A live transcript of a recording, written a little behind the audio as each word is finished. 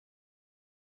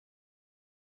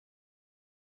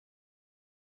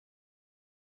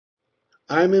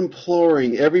I'm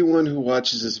imploring everyone who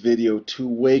watches this video to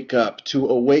wake up, to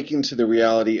awaken to the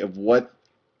reality of what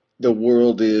the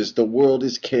world is. The world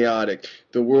is chaotic.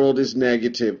 The world is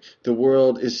negative. The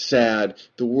world is sad.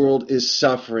 The world is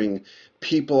suffering.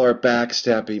 People are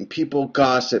backstabbing. People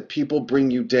gossip. People bring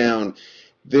you down.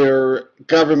 Their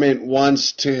government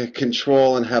wants to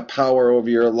control and have power over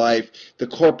your life. The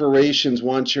corporations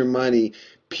want your money.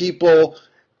 People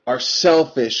are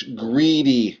selfish,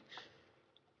 greedy.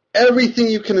 Everything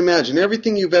you can imagine,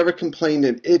 everything you've ever complained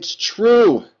in, it's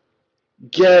true.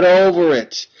 Get over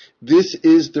it. This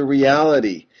is the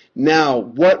reality. Now,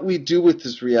 what we do with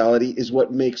this reality is what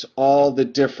makes all the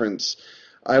difference.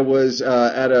 I was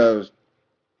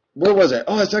where was I?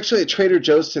 Oh, it's actually at Trader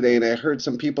Joe's today, and I heard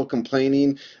some people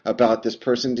complaining about this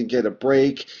person to get a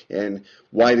break, and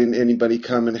why didn't anybody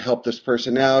come and help this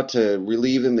person out to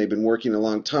relieve them? They've been working a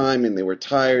long time, and they were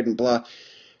tired, and blah.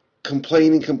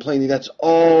 Complaining. That's not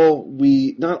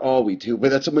all we do,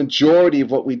 but that's a majority of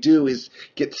what we do is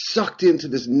get sucked into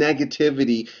this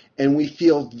negativity and we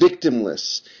feel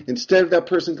victimless. Instead of that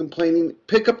person complaining,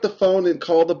 pick up the phone and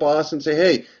call the boss and say,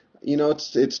 hey,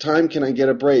 it's time, can I get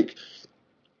a break?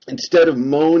 Instead of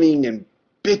moaning and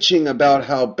bitching about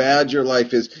how bad your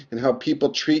life is and how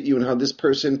people treat you and how this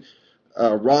person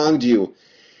wronged you,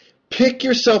 pick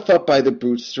yourself up by the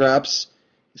bootstraps.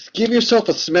 Give yourself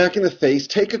a smack in the face,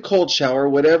 take a cold shower,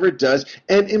 whatever it does,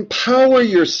 and empower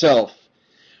yourself.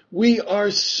 We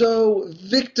are so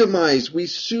victimized. We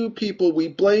sue people. We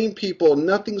blame people.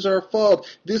 Nothing's our fault.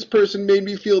 This person made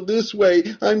me feel this way.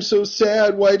 I'm so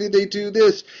sad. Why did they do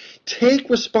this? Take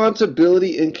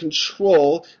responsibility and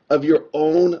control of your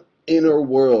own inner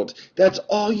world. That's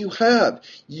all you have.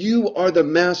 You are the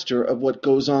master of what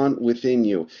goes on within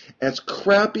you. As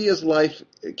crappy as life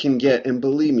can get, and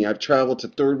believe me, I've traveled to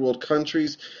third world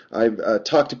countries. I've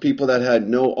talked to people that had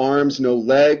no arms, no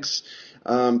legs,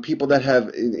 people that have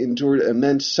endured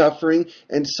immense suffering,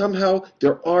 and somehow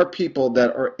there are people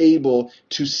that are able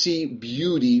to see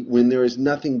beauty when there is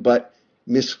nothing but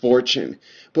misfortune.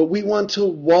 But we want to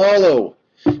wallow.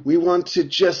 We want to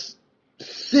just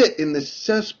sit in the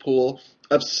cesspool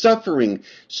of suffering.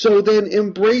 So then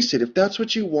embrace it. If that's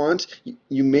what you want,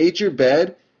 you made your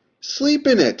bed, sleep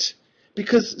in it.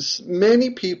 Because many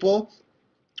people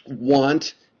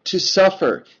want to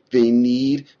suffer. They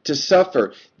need to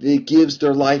suffer. It gives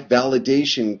their life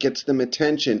validation, gets them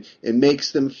attention, it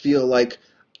makes them feel like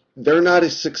they're not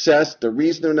a success. The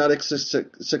reason they're not a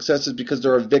success is because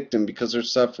they're a victim, because they're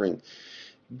suffering.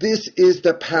 This is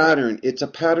the pattern. It's a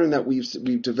pattern that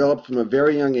we've developed from a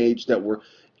very young age that we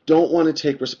don't want to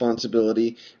take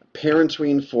responsibility. Parents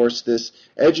reinforce this,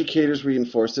 educators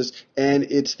reinforce this, and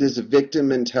it's this victim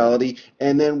mentality.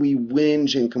 And then we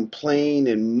whinge and complain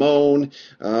and moan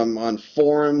on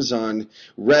forums, on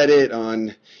Reddit,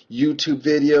 on YouTube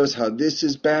videos, how this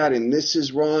is bad and this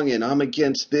is wrong, and I'm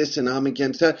against this and I'm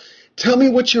against that. Tell me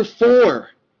what you're for.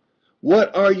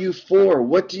 What are you for?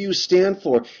 What do you stand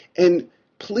for? And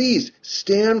please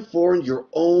stand for your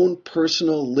own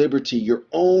personal liberty, your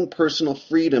own personal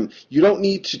freedom. You don't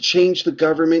need to change the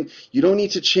government. You don't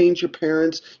need to change your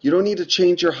parents. You don't need to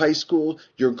change your high school,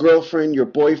 your girlfriend, your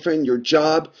boyfriend, your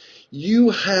job.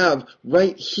 You have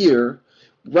right here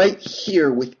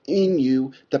within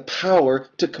you, the power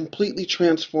to completely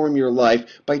transform your life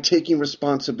by taking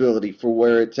responsibility for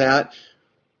where it's at.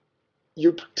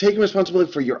 You're taking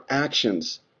responsibility for your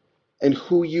actions and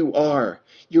who you are.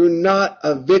 You're not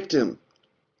a victim.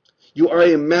 You are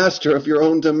a master of your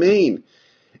own domain.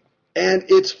 And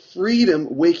it's freedom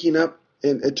waking up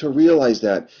and to realize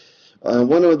that.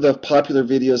 One of the popular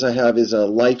videos I have is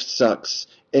Life Sucks.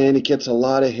 And it gets a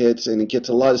lot of hits, and it gets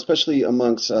a lot, especially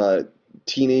amongst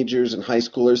teenagers and high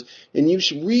schoolers. And you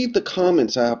should read the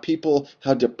comments,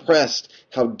 how depressed,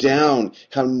 how down,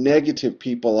 how negative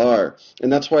people are.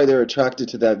 And that's why they're attracted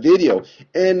to that video.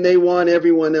 And they want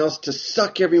everyone else to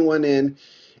suck everyone in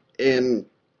and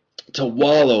to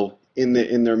wallow in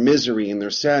their misery and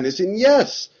their sadness. And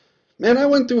yes, man, I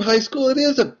went through high school. It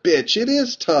is a bitch. It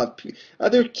is tough.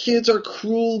 Other kids are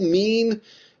cruel, mean,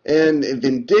 and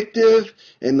vindictive,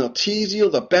 and they'll tease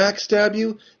you, they'll backstab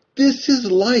you. This is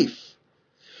life.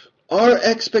 Our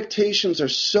expectations are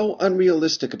so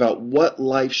unrealistic about what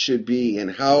life should be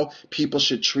and how people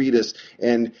should treat us.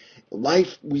 And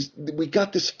life, we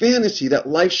got this fantasy that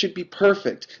life should be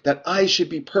perfect, that I should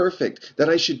be perfect, that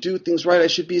I should do things right, I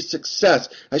should be a success,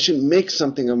 I should make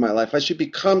something of my life, I should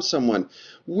become someone.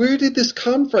 Where did this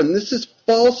come from? This is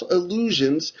false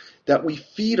illusions that we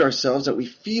feed ourselves, that we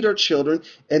feed our children,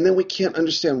 and then we can't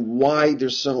understand why they're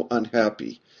so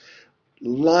unhappy.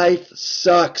 Life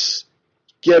sucks.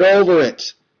 Get over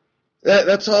it.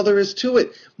 That's all there is to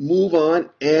it. Move on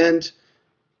and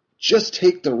just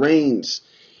take the reins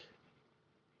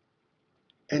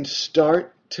and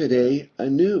start today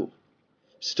anew.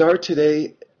 Start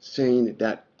today saying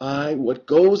that what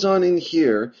goes on in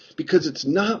here, because it's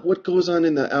not what goes on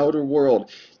in the outer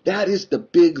world. That is the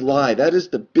big lie. That is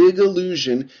the big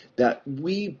illusion that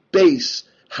we base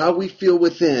how we feel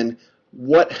within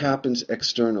what happens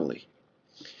externally.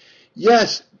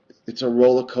 Yes, it's a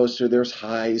roller coaster. There's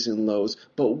highs and lows.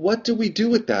 But what do we do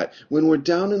with that? When we're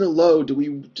down in a low, do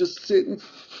we just sit and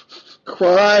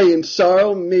cry in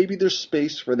sorrow? Maybe there's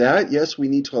space for that. Yes, we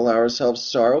need to allow ourselves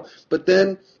sorrow. But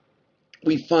then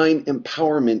we find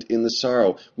empowerment in the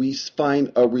sorrow. We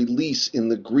find a release in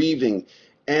the grieving.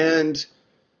 And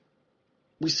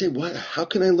we say, "What? How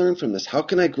can I learn from this? How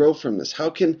can I grow from this? How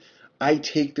can I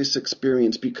take this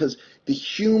experience?" Because the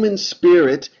human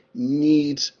spirit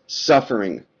needs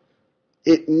suffering.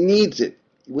 It needs it.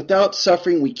 Without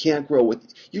suffering, we can't grow.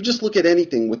 You just look at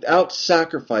anything. Without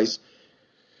sacrifice,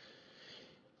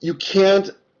 you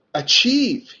can't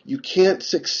achieve. You can't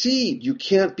succeed. You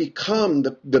can't become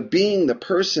the being, the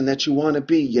person that you want to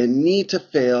be. You need to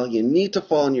fail. You need to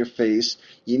fall on your face.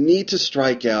 You need to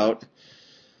strike out.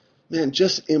 Man,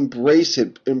 just embrace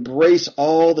it. Embrace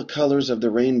all the colors of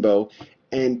the rainbow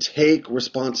and take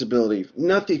responsibility.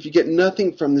 If you get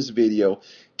nothing from this video,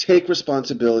 take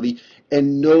responsibility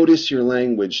and notice your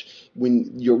language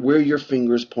where your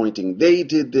finger's pointing. They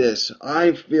did this.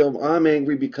 I'm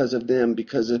angry because of them,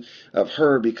 because of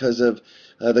her, because of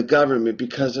the government,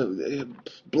 because of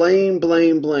blame,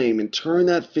 and turn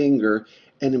that finger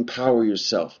and empower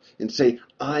yourself and say,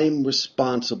 I'm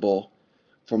responsible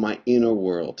for my inner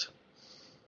world.